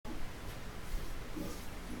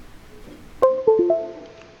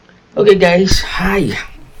Okay, guys, hi.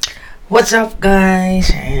 What's up, guys?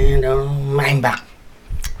 And I'm back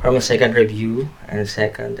from a second review and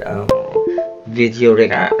second video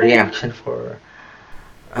reaction for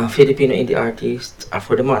Filipino indie artists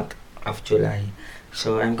for the month of July.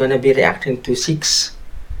 So I'm gonna be reacting to six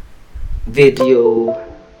video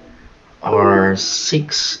or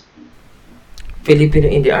six Filipino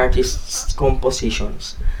indie artists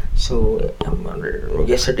compositions. So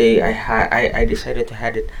yesterday I decided to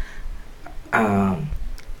had it um,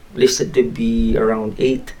 listed to be around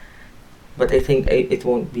eight, but I think it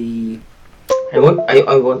won't be. I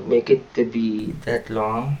won't make it to be that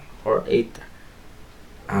long for eight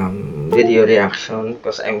video reaction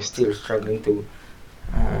because I'm still struggling to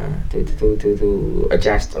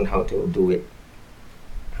adjust on how to do it.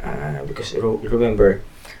 Because remember,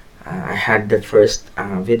 I had the first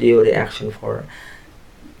video reaction for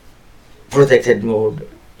protected mode.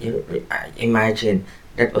 Imagine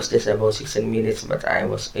that was just about 16 minutes, but I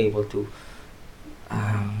was able to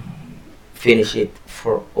um, finish it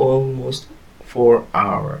for almost 4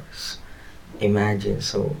 hours. Imagine.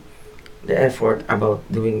 So the effort about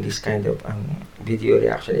doing this kind of video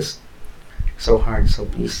reaction is so hard. So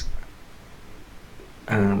please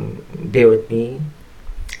bear with me.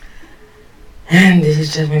 And this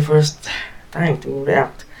is just my first time to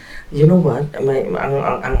react. You know what?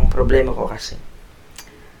 Ang problema ko kasi,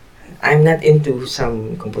 I'm not into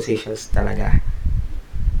some compositions talaga.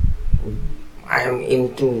 I'm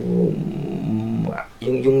into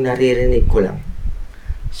yung naririnig ko lang.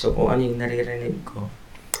 So kung ano yung naririnig ko,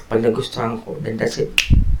 pag nagustuhan ko, then that's it.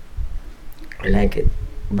 I like it.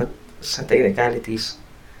 But sa technicalities,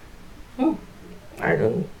 I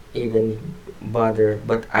don't even bother.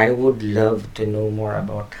 But I would love to know more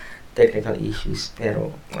about technical issues.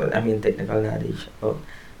 Pero, technical knowledge about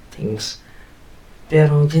things.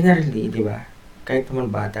 Pero generally, di ba, kahit naman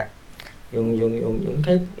bata, yung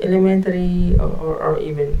kahit elementary or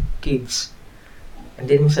even kids,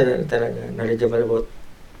 hindi naman sila talaga knowledgeable about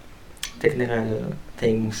technical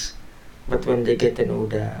things. But when they get to know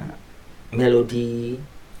the melody,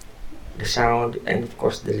 the sound, and of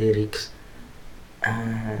course the lyrics,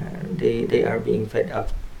 they are being fed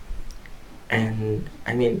up. And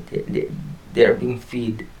they are being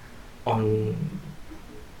fed on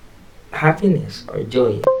happiness or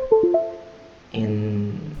joy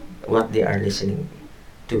in what they are listening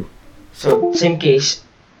to. So same case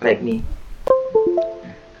like me.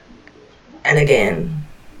 And again,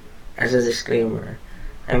 as a disclaimer,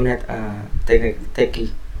 I'm not a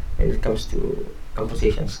techie when it comes to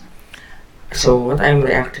compositions. So what I'm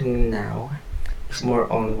reacting now is more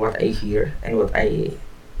on what I hear and what I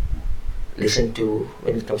listen to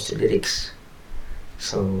when it comes to lyrics.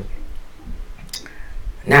 So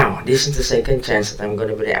now this is the second chance that I'm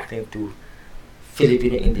gonna be reacting to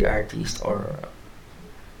Filipino indie artist or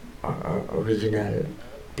original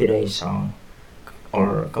Pinoy song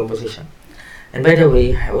or composition. And by the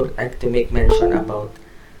way, I would like to make mention about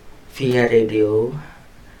Via Radio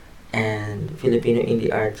and Filipino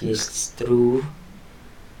indie artists through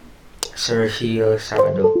Sergio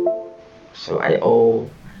Sabado. So I owe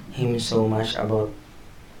him so much about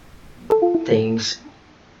things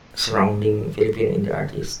surrounding Filipino indie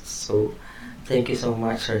artists. So thank you so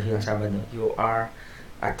much, Sergio Sabado. You are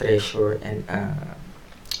a treasure and a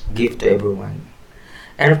gift to everyone.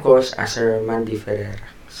 And of course, Sir Mandy Ferrer.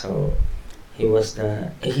 So he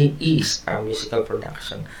is a musical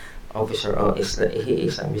production officer, or he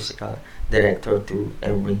is a musical director to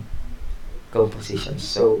every composition.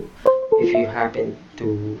 So if you happen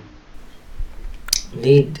to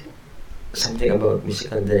need something about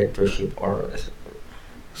musical directorship or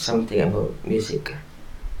something about music,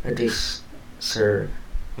 it is Sir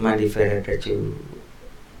Mandy Ferrer that you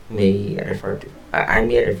may refer to. I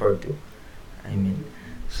may refer to.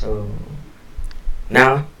 So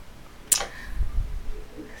now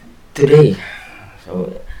today,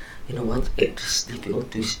 so you know what? It's difficult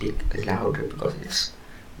to speak louder because it's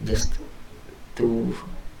just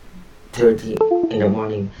 2:30 in the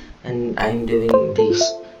morning, and I'm doing this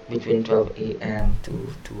between 12 a.m.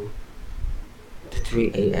 to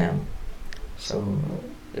 3 a.m. So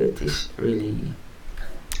it is really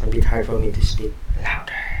a bit hard for me to speak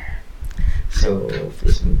louder. So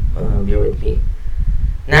please bear with me.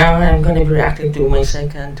 Now I'm gonna be reacting to my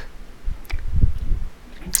second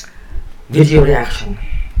video reaction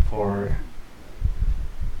for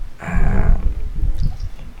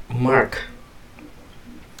Mark.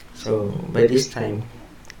 So by this time,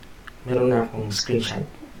 meron na akong screenshot.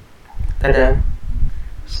 Tada!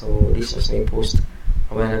 So this was my post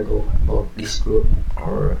a while ago about this group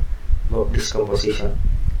or about this composition.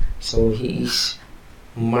 So he is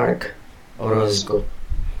Mark Orozco.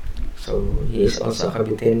 So, he is also a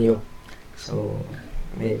Caviteño. So,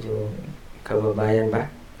 medyo kababayan ba?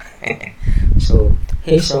 So,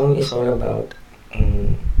 his song is all about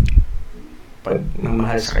um,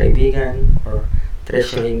 pagmamahal sa kaibigan or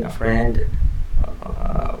treasuring a friend,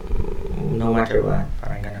 no matter what,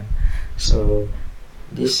 parang ganun. So,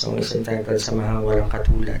 this song is entitled Samahang Walang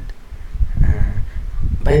Katulad.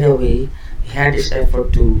 By the way, he had this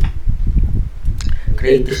effort to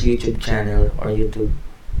create this YouTube channel or YouTube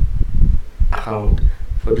account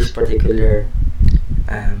for this particular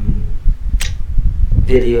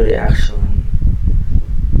video reaction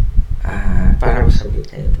para masabit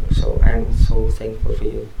na ito. So, I'm so thankful for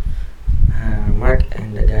you, Mark,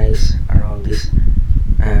 and the guys around this,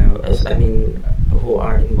 who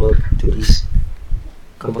are involved to this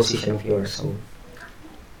composition of yours. So,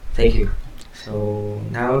 thank you. So,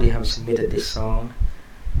 now they have submitted this song,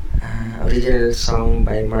 original song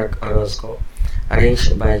by Mark Orozco,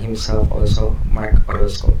 arranged by himself also, Mark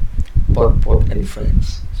Orozco, PotPot and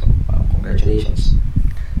Friends. So, congratulations.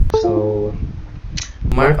 So,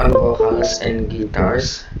 Mark on vocals and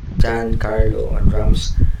guitars, John Carlo on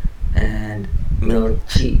drums, and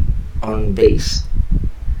Melchie on bass.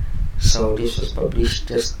 So, this was published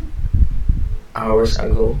just hours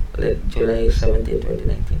ago, like July 17,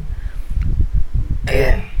 2019.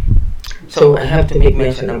 Again, so I have to make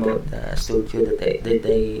mention about the studio that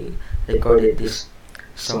they recorded this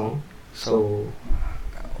song. So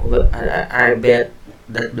I bet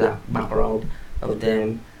that black background of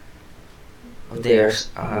theirs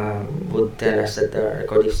would tell us that the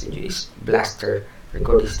recording studio is Blaster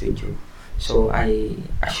Recording Studio. So I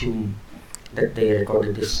assume that they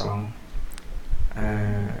recorded this song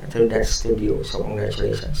through that studio. So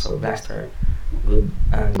congratulations. So Blaster, good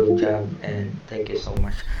job, and thank you so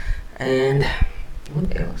much. And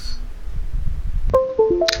what else?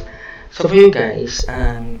 So for you guys,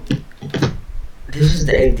 this is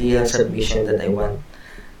the ideal submission that I want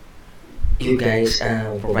you guys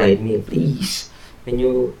provide me. Please, when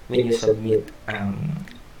you submit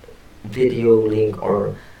video link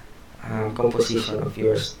or composition of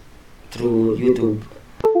yours through YouTube,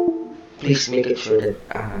 please make it sure that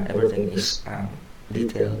everything is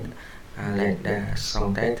detailed, like the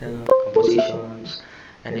song title, compositions,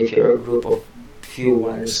 and if you're a group of few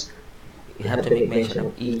ones, you have to make mention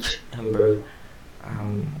of each member.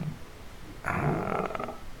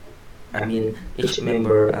 Each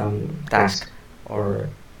member task or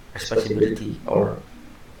responsibility or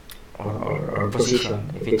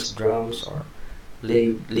position. If it's drums or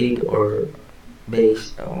lead or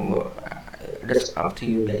bass, that's up to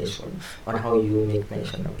you guys on how you make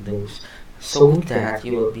mention of those, so that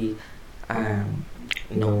you will be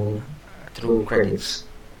known through credits.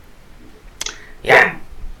 Yeah.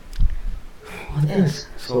 What else?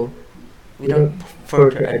 So, without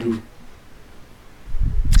further ado,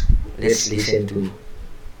 let's listen to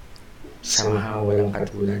Samahang Walang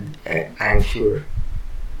Katulad. I'm sure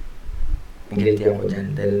guilty ako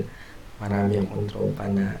dyan dahil marami akong tropa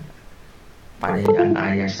na panay ang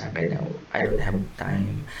aya sa akin na I don't have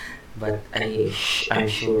time, but I'm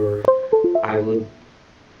sure I would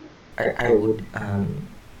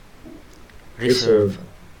reserve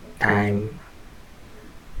time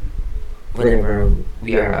whenever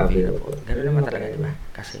we are available. Ganun naman talaga, di ba?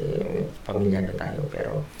 Kasi pamilyado tayo,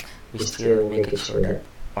 pero we still make it sure that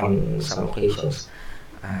on some occasions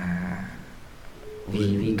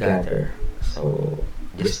we gather. So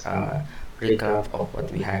just recap of what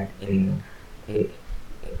we had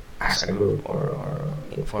as a group or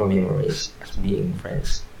for memories as being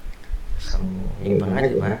friends. So yung iba nga,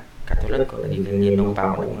 di ba? Katulad ko, nagiging ninong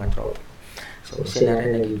pa ako ng mga tropa. So sila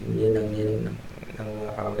rin nagiging ninong ng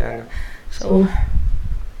mga kamag-anak. So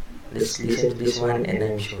let's listen to this one, and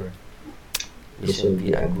I'm sure this will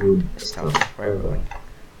be a good stuff for everyone.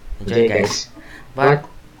 Enjoy, guys. But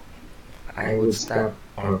I would stop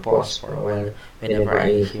or pause for a while whenever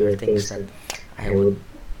I hear things that I would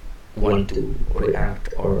want to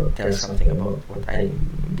react or tell something about what I'm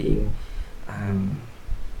being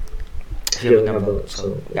hearing about.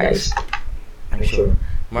 So, guys, I'm sure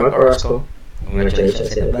Mark Orozco,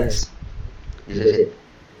 congratulations in advance. This is it.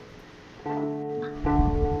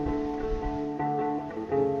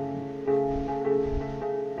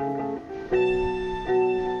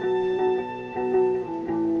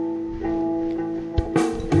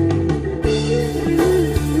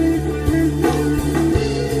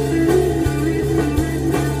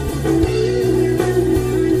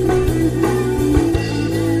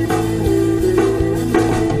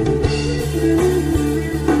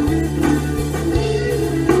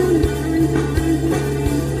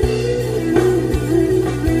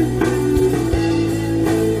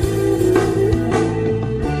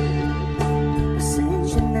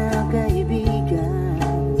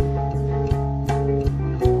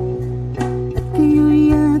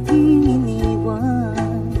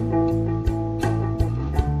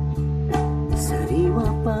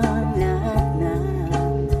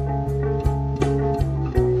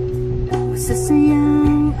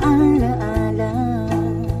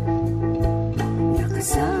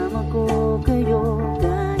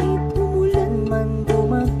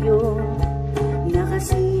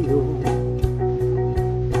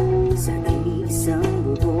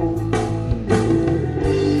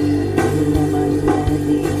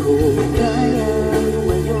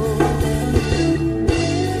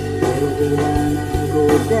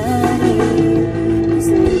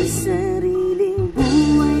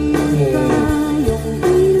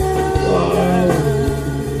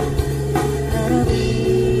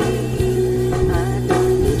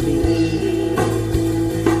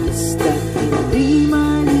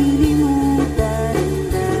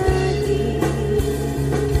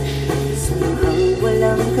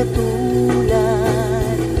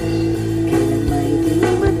 katulad, kailan may di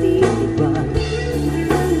matitibag.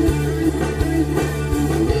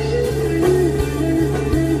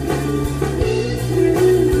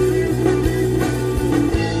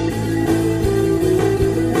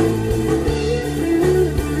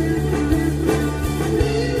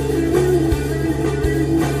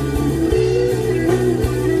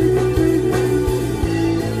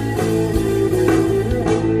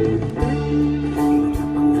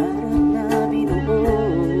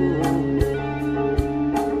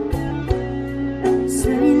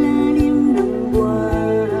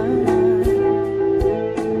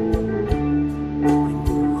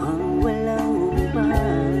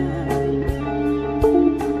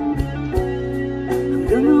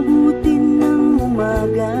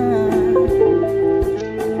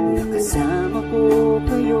 Nakasama ko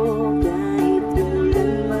kayo kahit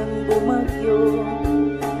ulan man bumagyo.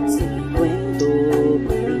 Sige, kwento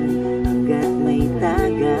pa rin hanggat may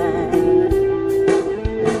tagay.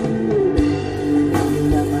 Alam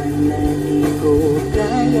naman na di ko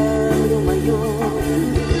kayang lumayo,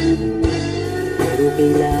 pero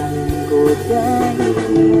kailangan ko dahil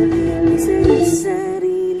sa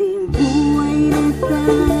sariling buhay na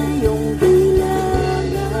tayong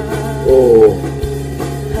kailangan. Oh.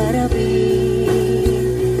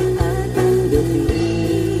 Harapin at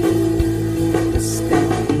tanggapin,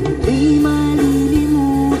 basta't hindi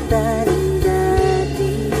malilimutan ang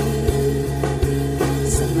dati.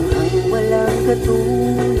 Samahang walang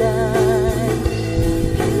katulad,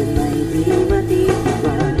 kailan may di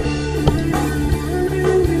matitibag.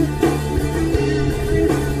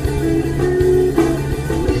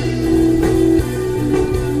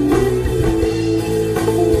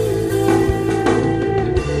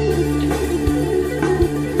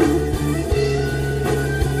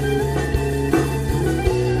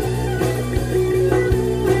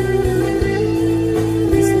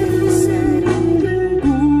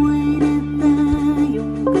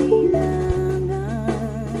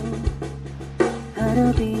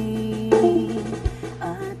 Harapin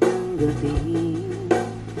at tanggapin,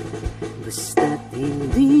 basta't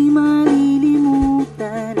hindi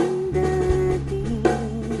malilimutan ang dati.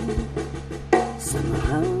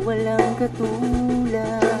 Samahang walang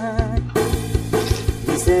katulad,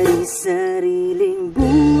 isa-sariling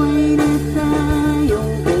buhay na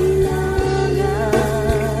tayong kailangan.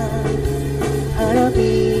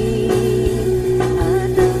 Harapin at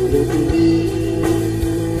tanggapin,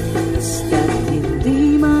 basta't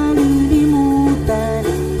hindi malilimutan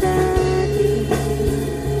ang dati.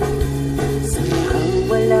 Samahang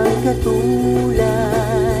walang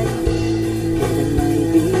katulad, kailan may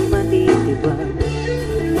di matitibag.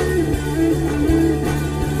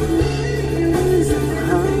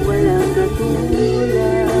 Samahang walang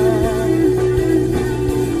katulad.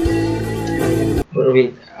 Pero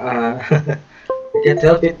wait, I can't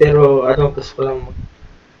help it, pero gusto ko lang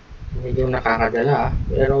medyo nakakadala.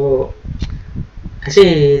 Pero,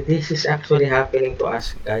 kasi this is actually happening to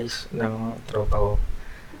us guys, ng tropa ko,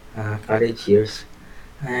 college years.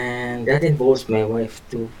 And that involves my wife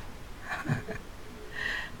too.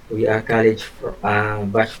 We are college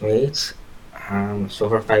batchmates. So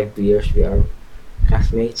for 5 years we are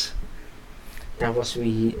classmates. Tapos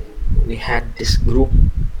we had this group.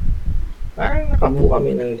 Parang nakabuo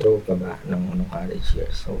kami ng tropa ba ng college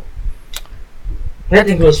years. So that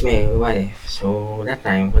includes my wife. So that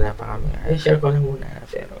time wala pa kami. Ay, share ko lang muna.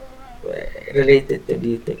 Pero related to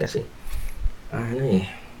dito kasi ano eh.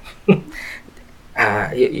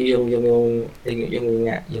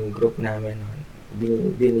 Yung group namin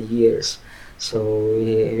been years. So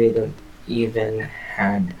we don't even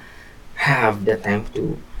have the time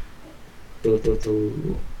to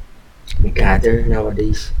gather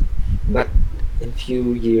nowadays. But in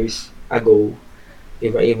few years ago,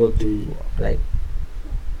 we were able to like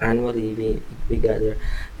annually we gather.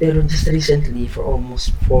 Pero just recently, for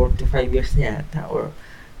almost 4 to 5 years na yata, or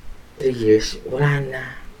 3 years, wala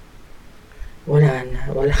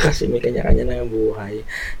kasi may kanya-kanya na ng buhay.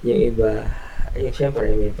 Yung iba, yung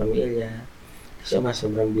syempre may pamilya, siya mas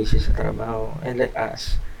sobrang busy sa trabaho, and like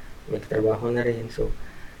us, may trabaho na rin. So,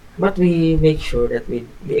 but we make sure that we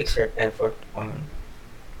exert effort on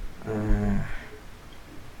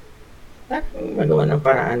magawa ng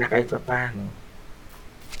paraan na kahit pa paano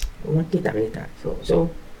magkita-kita. So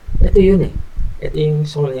ito yun eh. Ito yung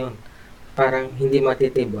soul yun. Parang hindi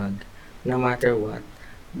matitibag no matter what.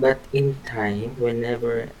 But in time,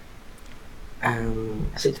 whenever a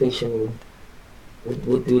situation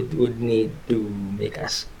would need to make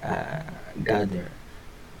us gather,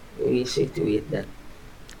 we see to it that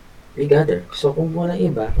we gather. So kung wala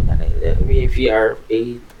iba, if we are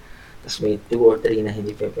 8 tapos may 2 or 3 na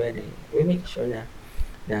hindi pa pwede, we make sure na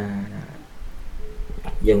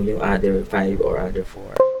yung other 5 or other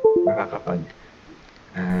 4 makakapag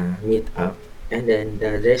meet up, and then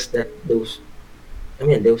the rest that those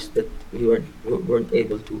that we weren't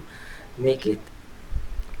able to make it,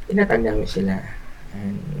 tinatag namin sila.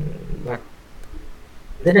 And but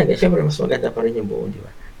then again, syempre mas maganda pa rin yung buo, di ba?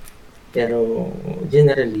 Pero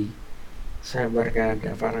generally sa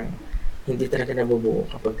barkada parang hindi talaga nabubuo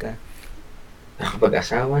kapag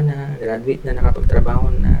nakapag-asawa na, graduate na, nakapagtrabaho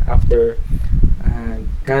na after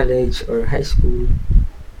college or high school.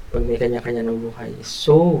 Pag may kanya-kanya ng buhay,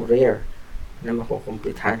 so rare na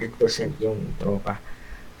makukomplete 100% yung tropa.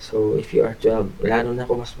 So if you are 12, lalo na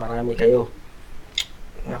kung mas marami kayo,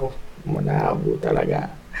 ako, malabo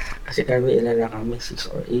talaga. Kasi kami, ilan na kami,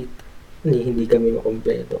 6 or 8, hindi kami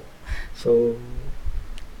makompleto. So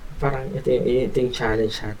parang ito yung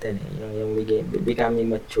challenge natin, yung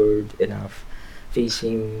becoming matured enough,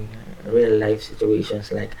 facing real life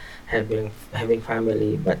situations like having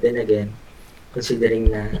family, but then again considering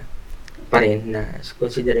pa rin na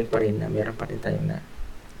meron pa rin tayong na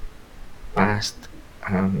past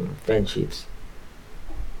friendships.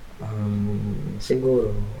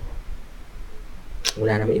 Siguro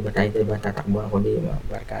wala naman iba tatakbuhan kundi yung mga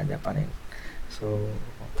barkada pa rin. So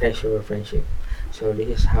treasure friendship. So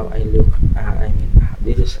this is how I look,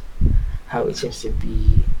 this is how it seems to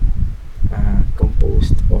be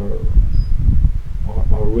composed or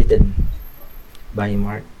written by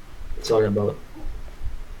Mark. It's all about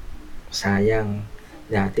sayang,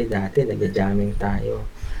 dati nagja-jamming tayo,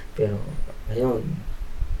 pero ngayon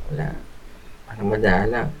wala, parang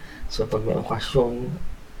madalang. So pag may okasyon,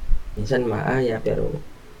 minsan maaya pero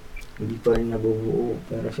hindi pa rin nabubuo.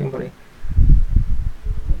 Pero syempre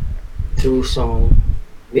through song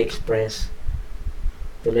we express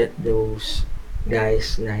to let those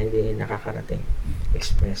guys na hindi nakakarating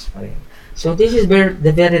express pa rin. So this is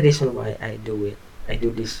the very reason why I do it. I do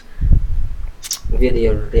this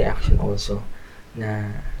video reaction also,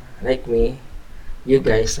 na like me, you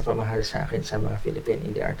guys na pamahal sa akin sa mga Philippine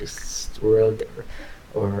indie artists world,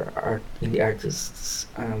 or art indie artists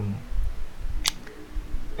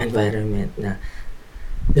environment, na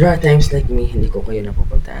there are times like me hindi ko kayo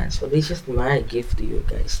napupuntahan. So this is my gift to you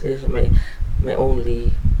guys. This is my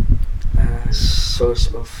only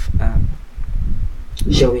source of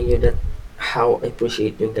showing you that how I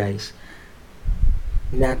appreciate you guys,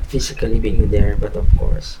 not physically being there, but of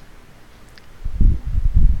course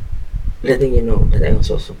letting you know that I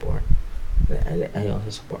also support.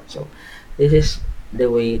 So this is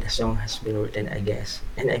the way the song has been written, I guess,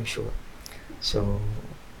 and I'm sure. So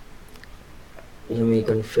you may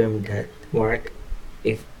confirm that, Mark,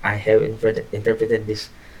 if I have interpreted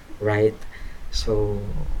this right. So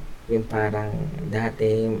yung parang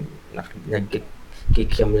dati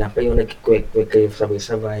nagkikiam lang kayo, nagkikwek-kwek kayo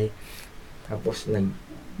sabay-sabay, tapos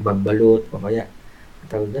nagbabalot o kaya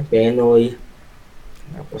tawag na penoy,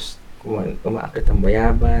 tapos umaakit ang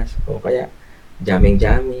bayabas, o kaya jamming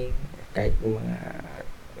kahit yung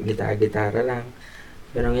mga gitara lang.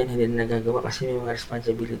 Pero ngayon hindi na nagagawa kasi may mga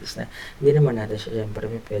responsibilities na hindi naman natin siya siyempre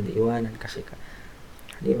pwede iwanan, kasi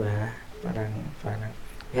di ba, parang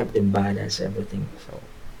we have to balance everything. So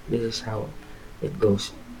this is how it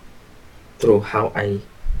goes, through how I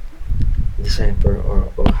decipher or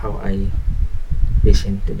how I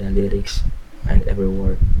listen to the lyrics and every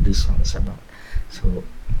word this song is about. So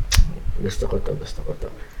gusto ko to.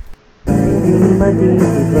 Di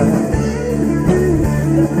madidiba,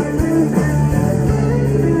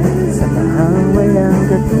 samahang walang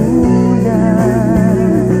katulad.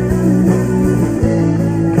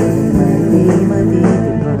 Di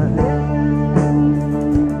madidiba,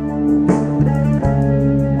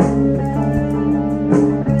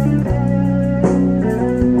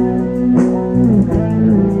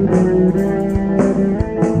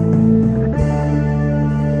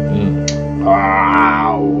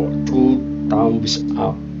 Wow! 2 thumbs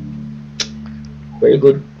up. Very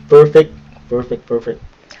good. Perfect.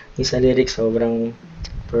 Yung sa lyrics, sobrang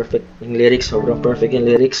perfect. Yung lyrics. To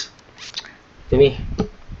me,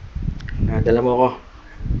 nadala mo ko.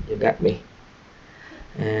 You got me.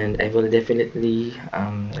 And I will definitely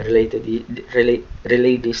relate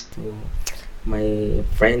this to my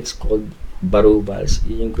friends called Barubals.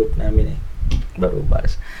 Yun yung group namin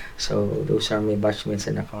Barubals. So those are my batchmates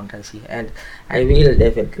in accountancy, and I will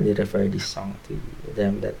definitely refer this song to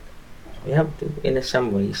them, that we have to, in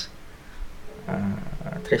some ways,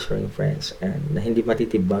 treasuring friends, and na hindi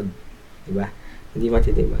matitibag, diba? Hindi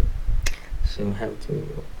matitibag. So we have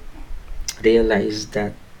to realize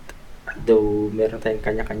that though meron tayong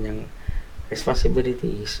kanya-kanyang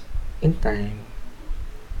responsibilities, in time,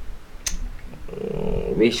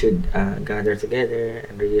 we should gather together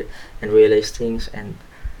and realize things and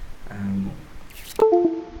um,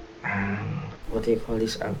 what do you call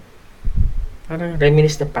this? Parang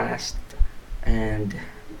reminisce the past and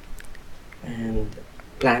and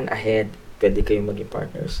plan ahead. Pwede kayong maging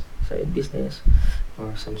partners sa business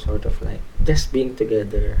or some sort of like just being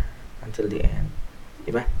together until the end.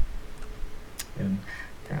 Diba? Yun.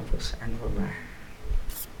 Tapos, ano pa ba?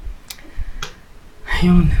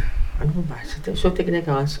 Ayun. Ano pa ba? So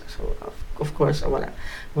technicals, so of course, wala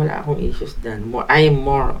akong issues dyan. I am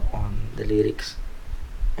more on the lyrics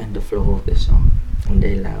and the flow of the song. And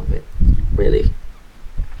I love it. Really.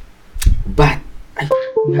 But, ay,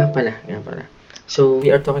 nga pala. So, we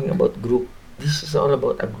are talking about group. This is all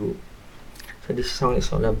about a group. So, this song is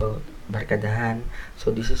all about barkadahan.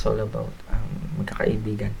 So, this is all about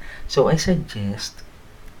magkakaibigan. So, I suggest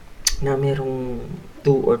na merong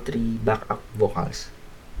 2 or 3 backup vocals.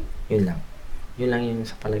 Yun lang. Yun lang yung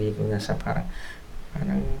sa palagay ko nasa parang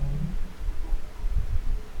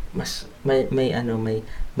mas may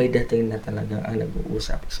dating na talaga ang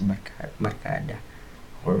nag-uusap is barkada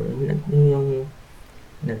or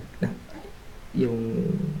yung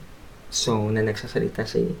song na nagsasalita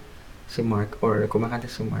si Mark or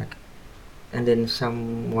kumakanta si Mark and then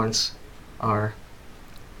some ones are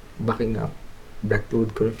backing up that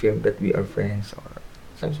would confirm that we are friends or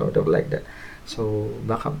some sort of like that. So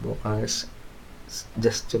backup vocals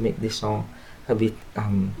just to make this song a bit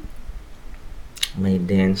may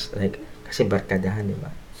dance like kasi barkadahan, di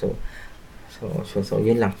ba? So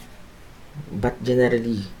yun lang. But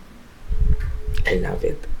generally, I love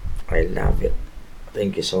it.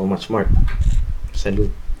 Thank you so much, Mark.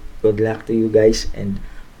 Salute. Good luck to you guys and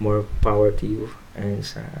more power to you. And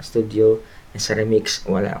sa studio and sa remix,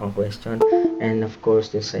 wala akong question. And of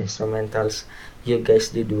course, dun sa instrumentals, you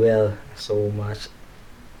guys did well so much.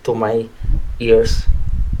 To my ears,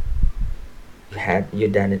 you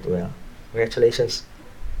done it well. Congratulations.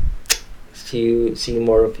 See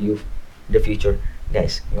more of you in the future,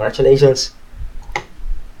 guys. Congratulations.